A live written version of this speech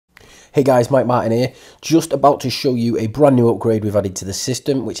Hey guys, Mike Martin here, just about to show you a brand new upgrade we've added to the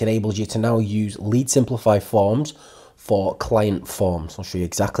system which enables you to now use Lead Simplify forms for client forms. I'll show you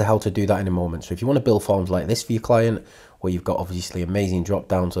exactly how to do that in a moment. So if you want to build forms like this for your client, where you've got obviously amazing drop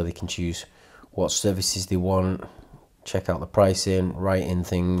downs so they can choose what services they want, check out the pricing, write in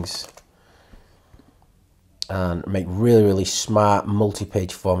things, and make really smart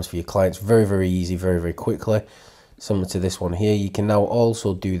multi-page forms for your clients very easy, very quickly. Similar to this one here, you can now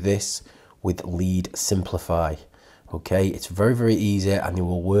also do this with Lead Simplify. Okay, it's very easy, and it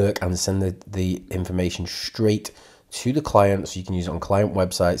will work and send the information straight to the client, so you can use it on client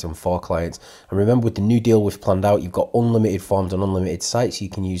websites and for clients. And remember, with the new deal we've planned out, you've got unlimited forms and unlimited sites, so you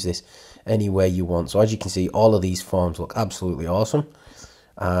can use this anywhere you want. So as you can see, all of these forms look absolutely awesome,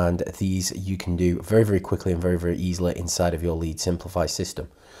 and these you can do very quickly and very easily inside of your Lead Simplify system.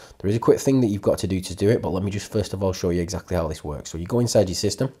 There is a quick thing that you've got to do it, but let me just first of all show you exactly how this works. So you go inside your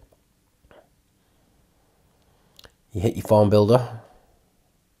system, you hit your form builder.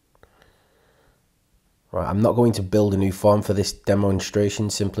 Right, I'm not going to build a new form for this demonstration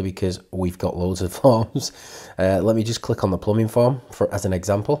simply because we've got loads of forms. Let me just click on the plumbing form as an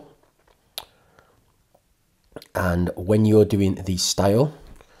example. And when you're doing the style,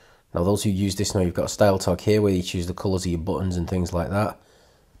 now those who use this know you've got a style tag here where you choose the colours of your buttons and things like that.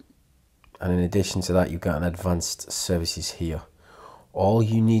 And in addition to that, you've got an advanced services here. All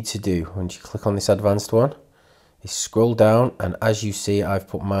you need to do once you click on this advanced one is scroll down, and as you see, I've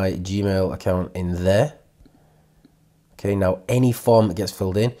put my Gmail account in there. Okay, now any form that gets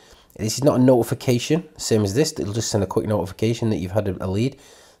filled in, this is not a notification, same as this, it'll just send a quick notification that you've had a lead.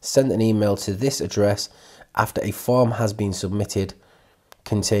 Send an email to this address after a form has been submitted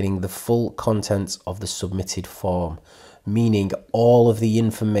containing the full contents of the submitted form. Meaning all of the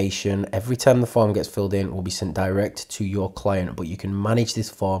information, every time the form gets filled in, will be sent direct to your client, but you can manage this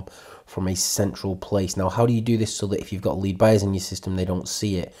form from a central place. Now, how do you do this so that if you've got lead buyers in your system, they don't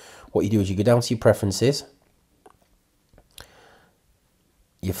see it? What you do is you go down to your preferences,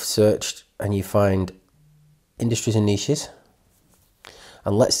 you've searched and you find industries and niches.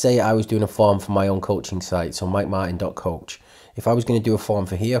 And let's say I was doing a form for my own coaching site, so mikemartin.coach. If I was going to do a form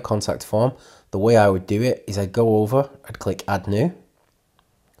for here, contact form, the way I would do it is I'd go over, I'd click add new.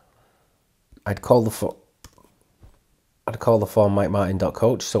 I'd call the form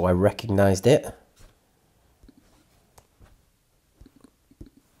mikemartin.coach, so I recognized it.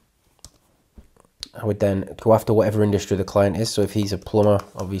 I would then go after whatever industry the client is. So if he's a plumber,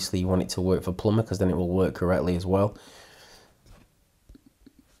 obviously you want it to work for plumber because then it will work correctly as well.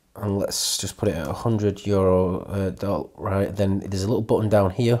 And let's just put it at €100, right? Then there's a little button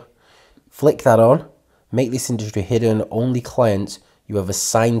down here. Flick that on. Make this industry hidden. Only clients you have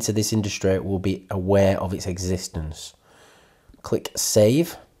assigned to this industry will be aware of its existence. Click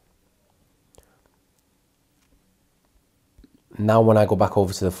save. Now when I go back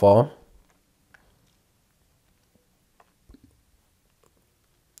over to the form,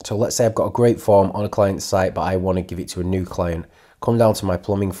 so let's say I've got a great form on a client's site, but I want to give it to a new client. Come down to my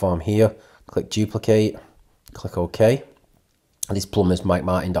plumbing form here, click duplicate, click OK. This plumber's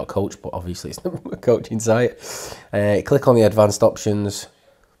mikemartin.coach, but obviously it's not a coaching site. Click on the advanced options.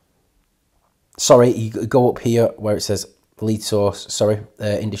 Sorry, you go up here where it says lead source,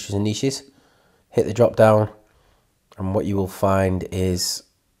 industries and niches. Hit the drop down, and what you will find is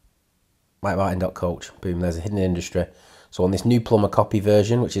mikemartin.coach. Boom, there's a hidden industry. So on this new plumber copy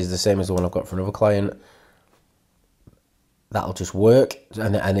version, which is the same as the one I've got for another client, that'll just work,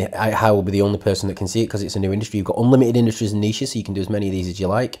 and I will be the only person that can see it because it's a new industry. You've got unlimited industries and niches, so you can do as many of these as you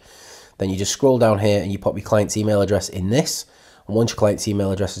like. Then you just scroll down here and you pop your client's email address in this, and once your client's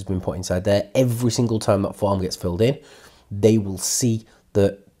email address has been put inside there, every single time that form gets filled in, they will see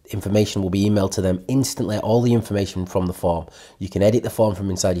the information will be emailed to them instantly, all the information from the form. You can edit the form from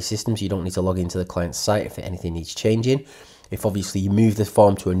inside your system, so you don't need to log into the client's site if anything needs changing. If obviously you move the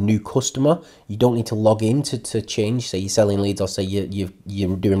form to a new customer, you don't need to log in to change. Say you're selling leads, or say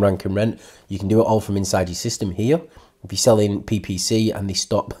you're doing rank and rent, you can do it all from inside your system here. If you're selling PPC and they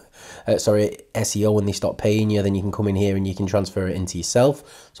stop, SEO, and they stop paying you, then you can come in here and you can transfer it into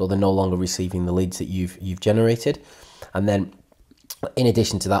yourself, so they're no longer receiving the leads that you've generated. And then in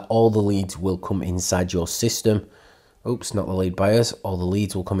addition to that, all the leads will come inside your system. Oops, not the lead buyers. All the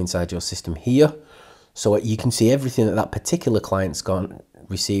leads will come inside your system here. So you can see everything that particular client's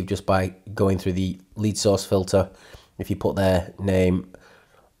received just by going through the lead source filter. If you put their name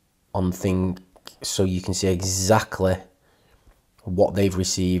on thing, so you can see exactly what they've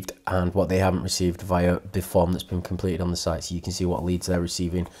received and what they haven't received via the form that's been completed on the site. So you can see what leads they're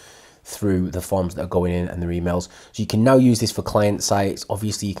receiving through the forms that are going in and their emails. So you can now use this for client sites.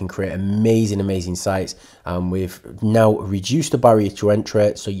 Obviously, you can create amazing sites. We've now reduced the barrier to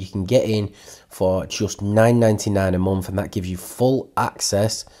entry, so you can get in for just $9.99 a month, and that gives you full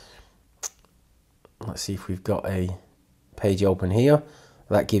access. Let's see if we've got a page open here.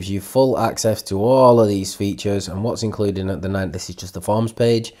 That gives you full access to all of these features, and what's included at the night. This is just the forms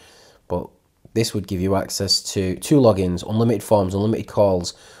page, but this would give you access to 2 logins, unlimited forms, unlimited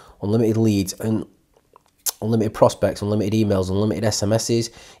calls, unlimited leads, and unlimited prospects, unlimited emails, unlimited SMSs,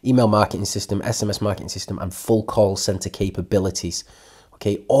 email marketing system, SMS marketing system, and full call center capabilities.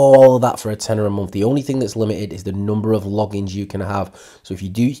 Okay, all of that for a tenner a month. The only thing that's limited is the number of logins you can have. So if you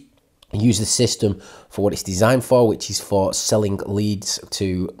do use the system for what it's designed for, which is for selling leads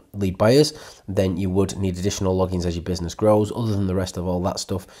to lead buyers, then you would need additional logins as your business grows. Other than the rest of all that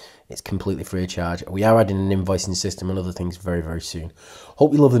stuff, it's completely free of charge. We are adding an invoicing system and other things very, very soon.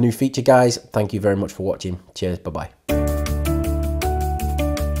 Hope you love the new feature, guys. Thank you very much for watching. Cheers. Bye-bye.